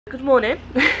Good morning.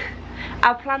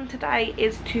 Our plan today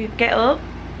is to get up,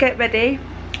 get ready,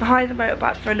 hire the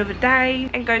motorbike for another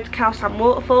day and go to Kawasan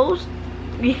Waterfalls.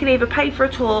 You can either pay for a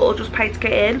tour or just pay to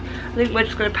get in. I think we're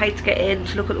just going to pay to get in,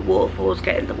 to look at the waterfalls,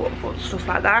 get in the waterfalls, stuff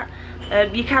like that.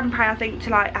 You can pay, I think,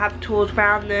 to like have tours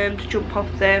around them, to jump off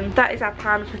them. That is our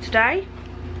plan for today.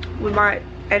 We might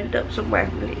end up somewhere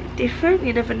completely different,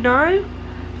 you never know.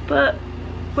 But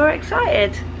we're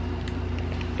excited.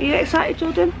 Are you excited,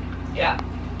 Jordan? Yeah.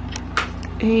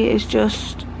 He is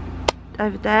just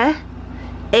over there.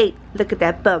 Hey, look at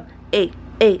that bum. Hey,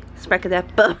 hey, smack at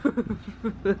that bum.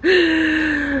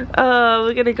 Oh,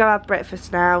 we're gonna go have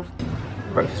breakfast now.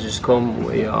 Breakfast has just come.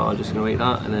 We are just going to eat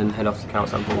that and then head off to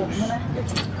Kawasan Falls.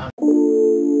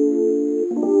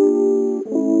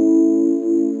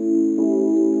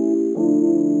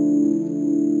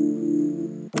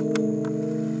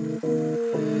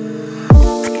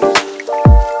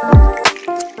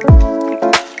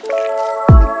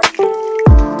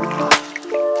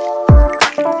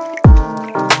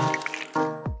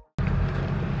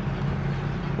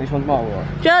 Which one's my one?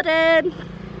 Jordan!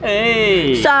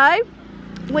 Hey! So,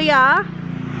 we are,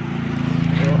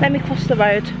 let me cross the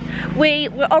road. We're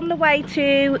on the way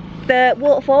to the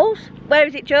waterfalls. Where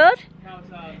is it, Jord?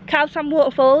 Kawasan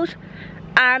Waterfalls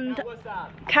and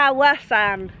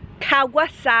Kawasan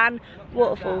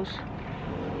Waterfalls.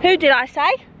 Who did I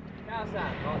say?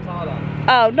 Kawasan, not Thailand.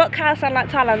 Oh, not Kawasan like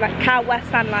Thailand, like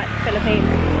Kawasan like Philippines,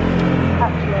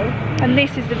 actually. And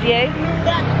this is the view.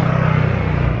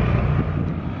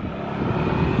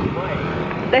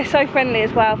 They're so friendly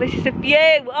as well. This is the view.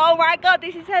 Oh my god,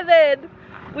 this is heaven.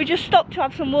 We just stopped to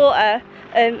have some water.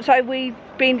 So we've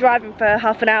been driving for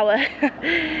half an hour.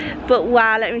 But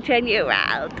wow, let me turn you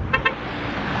around.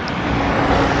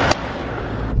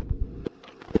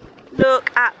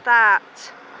 Look at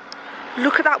that.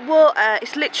 Look at that water.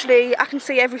 It's literally, I can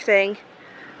see everything.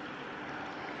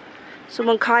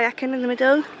 Someone kayaking in the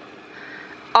middle.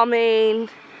 I mean,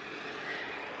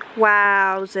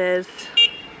 wowzers.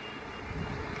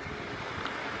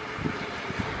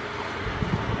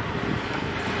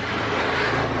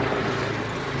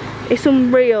 It's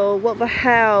unreal, what the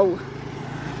hell?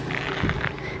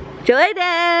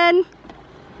 Jordan!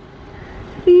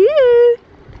 Yeah.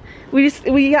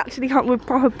 We actually can't, we're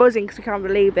proper buzzing because we can't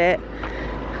believe it.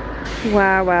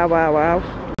 Wow, wow, wow, wow.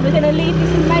 We're gonna leave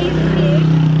this amazing view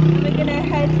and we're gonna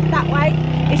head that way.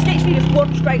 It's literally just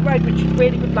one straight road, which is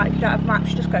really good, like if you don't have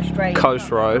maps, just go straight. Coast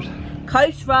road.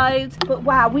 Coast road. But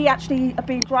wow, we actually have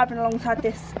been driving alongside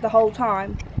this the whole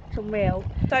time. It's unreal.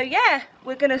 So yeah,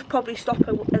 we're gonna probably stop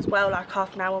as well, like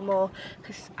half an hour more,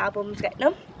 because our bum's getting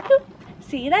them.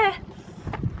 See you there.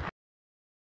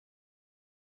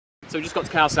 So we just got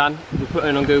to Kawasan. We put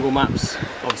in on Google Maps,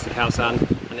 obviously Kawasan,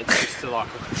 and it takes us to like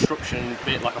a construction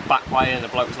bit, like a back way, and the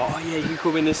bloke was like, oh yeah, you can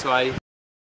come in this way.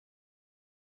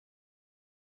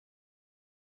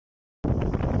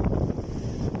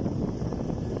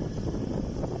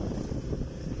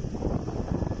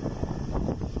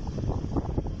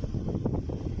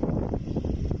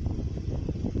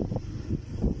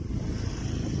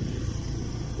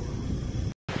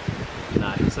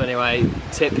 So anyway,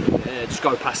 tip, just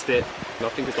go past it. I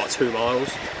think it's like 2 miles,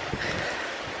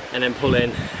 and then pull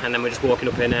in, and then we're just walking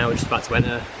up here now. We're just about to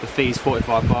enter. The fee's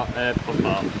 45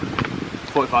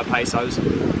 pesos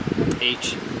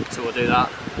each, so we'll do that,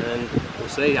 and we'll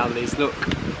see how these look.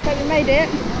 So we made it.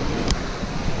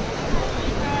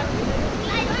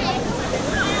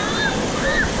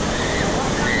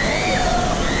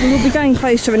 We'll be going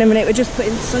closer in a minute. We're just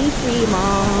putting sun cream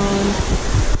on.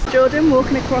 Jordan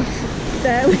walking across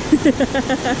there with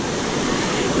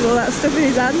all that stuff in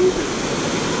his hand.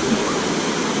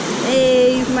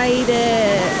 He's made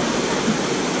it.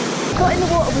 Got in the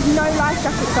water with no life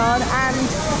jackets on and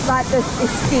like it's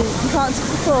steep. You can't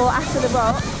see the floor after the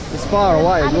rock. It's far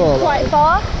away as well. It's quite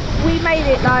far. We made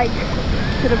it like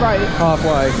to the road.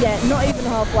 Halfway. Yeah, not even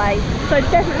halfway. So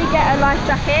definitely get a life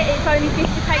jacket. It's only 50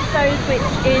 pesos, which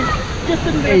is just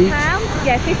under a pound.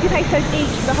 Yeah, 50 pesos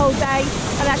each for the whole day,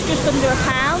 and that's just under a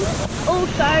pound.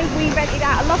 Also, we rented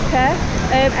out a locker,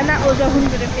 and that was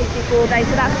 154 days,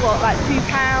 so that's what, like £2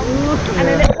 and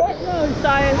a little bit. So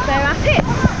there, that's it.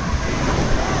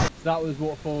 So that was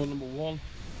waterfall number 1.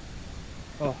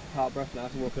 Oh, out of breath now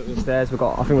to walk up the stairs. I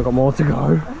think we've got more to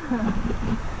go.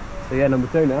 So yeah, number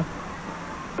 2 now.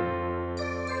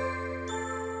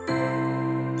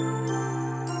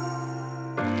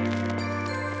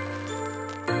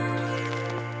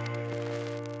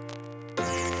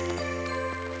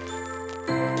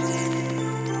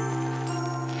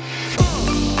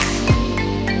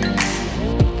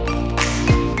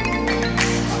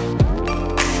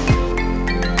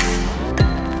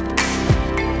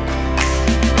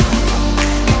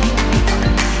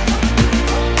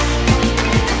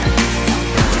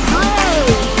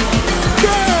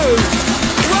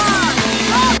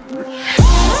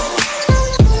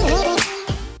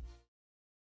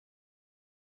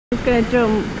 Jordan's gonna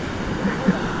jump.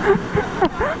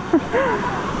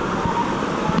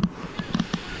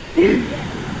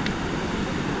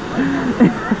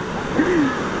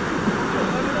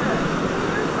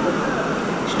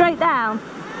 Straight down.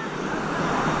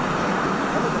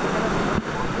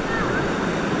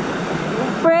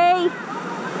 3,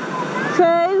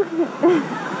 2.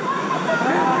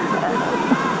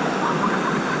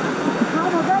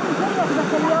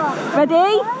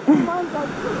 Ready?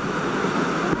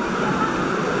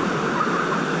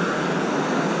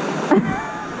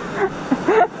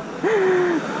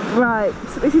 Right,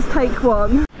 so this is take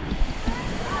 1.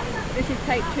 This is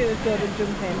take 2 of Jordan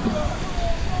jumping.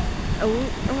 Oh,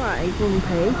 alright,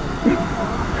 bumpy.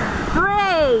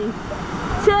 3,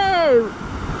 2,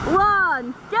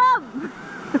 1, jump!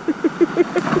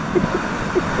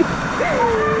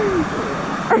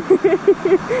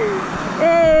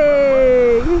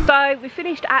 Hey. So we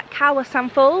finished at Kawasan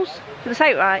Falls. Did I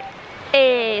say it right?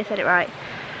 Hey, I said it right.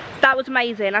 That was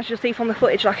amazing. As you'll see from the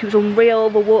footage, like, it was unreal.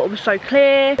 The water was so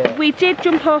clear. We did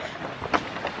jump off.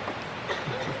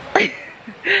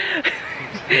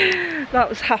 That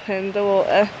was happened, the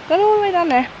water. Got all the way down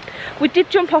there. We did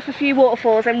jump off a few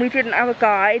waterfalls and we didn't have a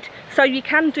guide. So you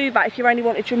can do that if you only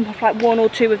want to jump off like 1 or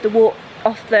 2 of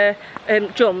the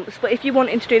jumps. But if you're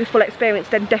wanting to do the full experience,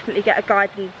 then definitely get a guide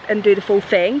and do the full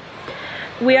thing.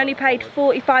 We only paid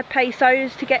 45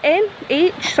 pesos to get in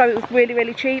each, so it was really,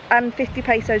 really cheap, and 50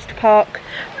 pesos to park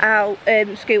our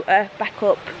scooter back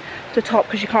up the top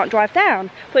because you can't drive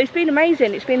down. But it's been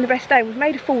amazing. It's been the best day. We've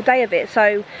made a full day of it.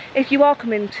 So if you are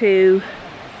coming to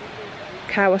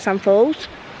Kawasan Falls,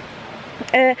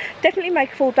 definitely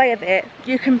make a full day of it.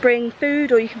 You can bring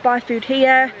food or you can buy food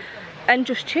here and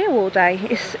just chill all day.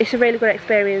 It's a really good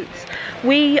experience.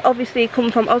 We obviously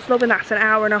come from Oslo and that's an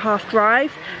 1.5-hour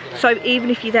drive, so even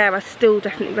if you're there, I still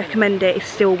definitely recommend it. It's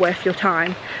still worth your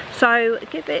time. So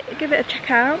give it a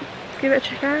check out. Give it a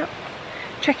check out.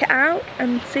 Check it out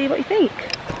and see what you think.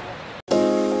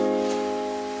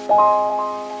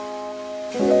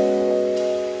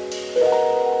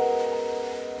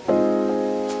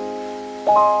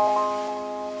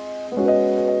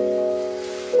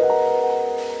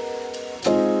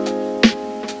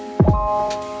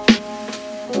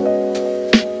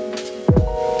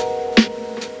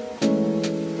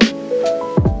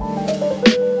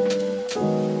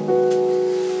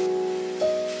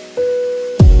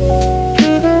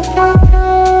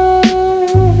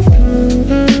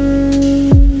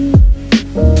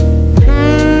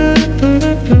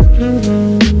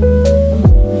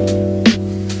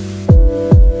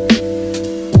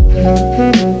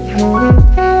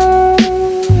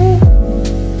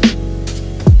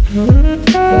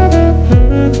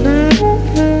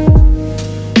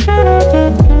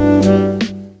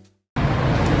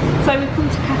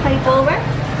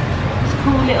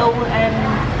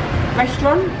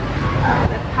 Restaurant,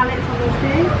 the pallets on the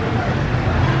food.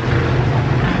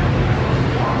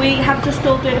 We have just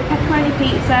ordered a pepperoni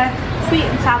pizza, sweet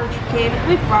and sour chicken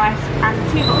with rice and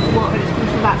 2 bottles of water. It's comes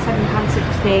to about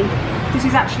 £7.60. This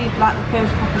is actually like the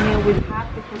first proper meal we've had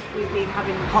because we've been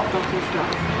having hot dogs and stuff.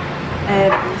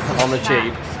 On the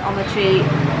cheap. On the cheap.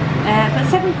 But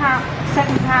 £7, £8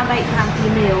 for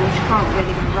your meal, which you can't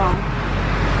really go wrong.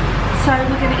 So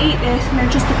we're going to eat this, and then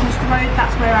just across the road,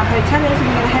 that's where our hotel is, and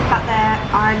we're going to head back there.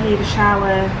 I need a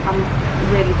shower. I'm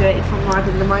really dirty from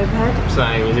riding the moped.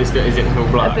 Same, is it all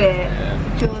black? A bit. Yeah.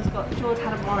 Jord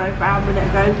had a mono about a minute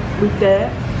ago with dirt.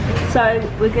 So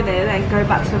we're going to then go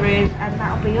back to the room, and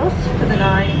that'll be us for the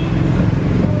night.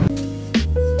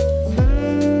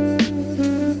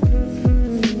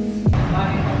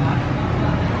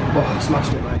 Oh, I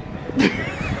smashed it,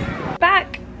 mate.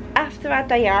 Back after our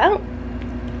day out.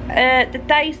 The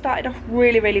day started off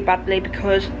really, really badly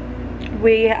because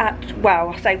well,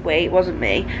 I say we, it wasn't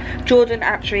me. Jordan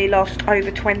actually lost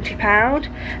over £20,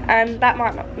 and that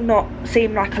might not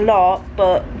seem like a lot,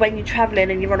 but when you're travelling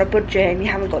and you're on a budget and you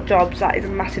haven't got jobs, that is a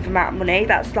massive amount of money.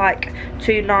 That's like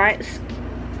 2 nights,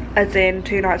 as in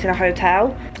 2 nights in a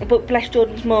hotel. But bless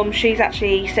Jordan's mum, she's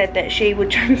actually said that she would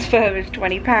transfer us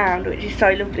 £20, which is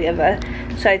so lovely of her.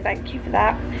 So thank you for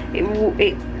that.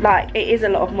 It is a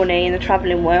lot of money in the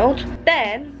travelling world.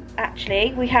 Then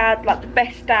actually we had like the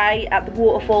best day at the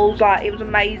waterfalls. Like, it was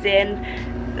amazing,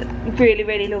 really,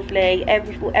 really lovely.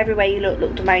 Everywhere you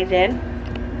looked amazing.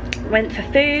 Went for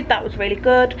food, that was really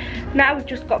good. Now we've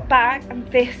just got back and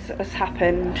this has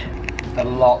happened. The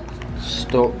lock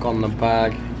stuck on the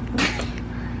bag.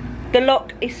 The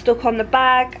lock is stuck on the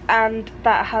bag, and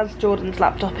that has Jordan's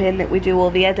laptop in that we do all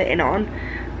the editing on.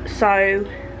 So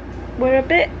we're a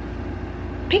bit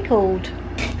pickled.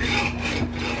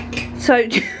 So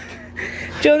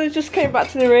Jordan just came back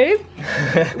to the room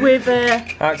with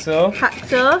hacksaw.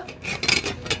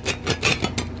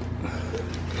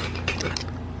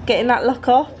 Getting that lock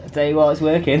off. I'll tell you what, it's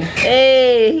working.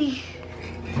 Hey!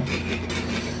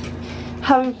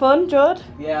 Having fun, Jord?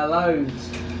 Yeah, loads.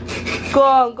 Go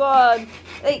on.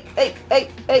 Hey.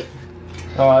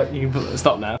 Alright, you can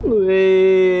stop now.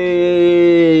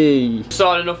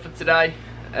 Signing off for today.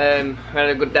 We had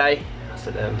a good day. I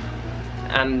said,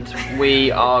 and we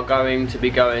are going to be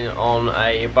going on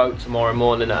a boat tomorrow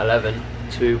morning at 11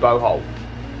 to Bohol.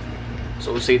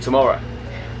 So we'll see you tomorrow.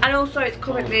 And also it's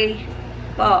currently,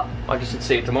 what? I just said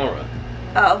see you tomorrow.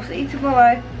 Oh, I'll see you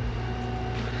tomorrow.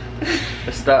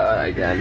 Let's start again.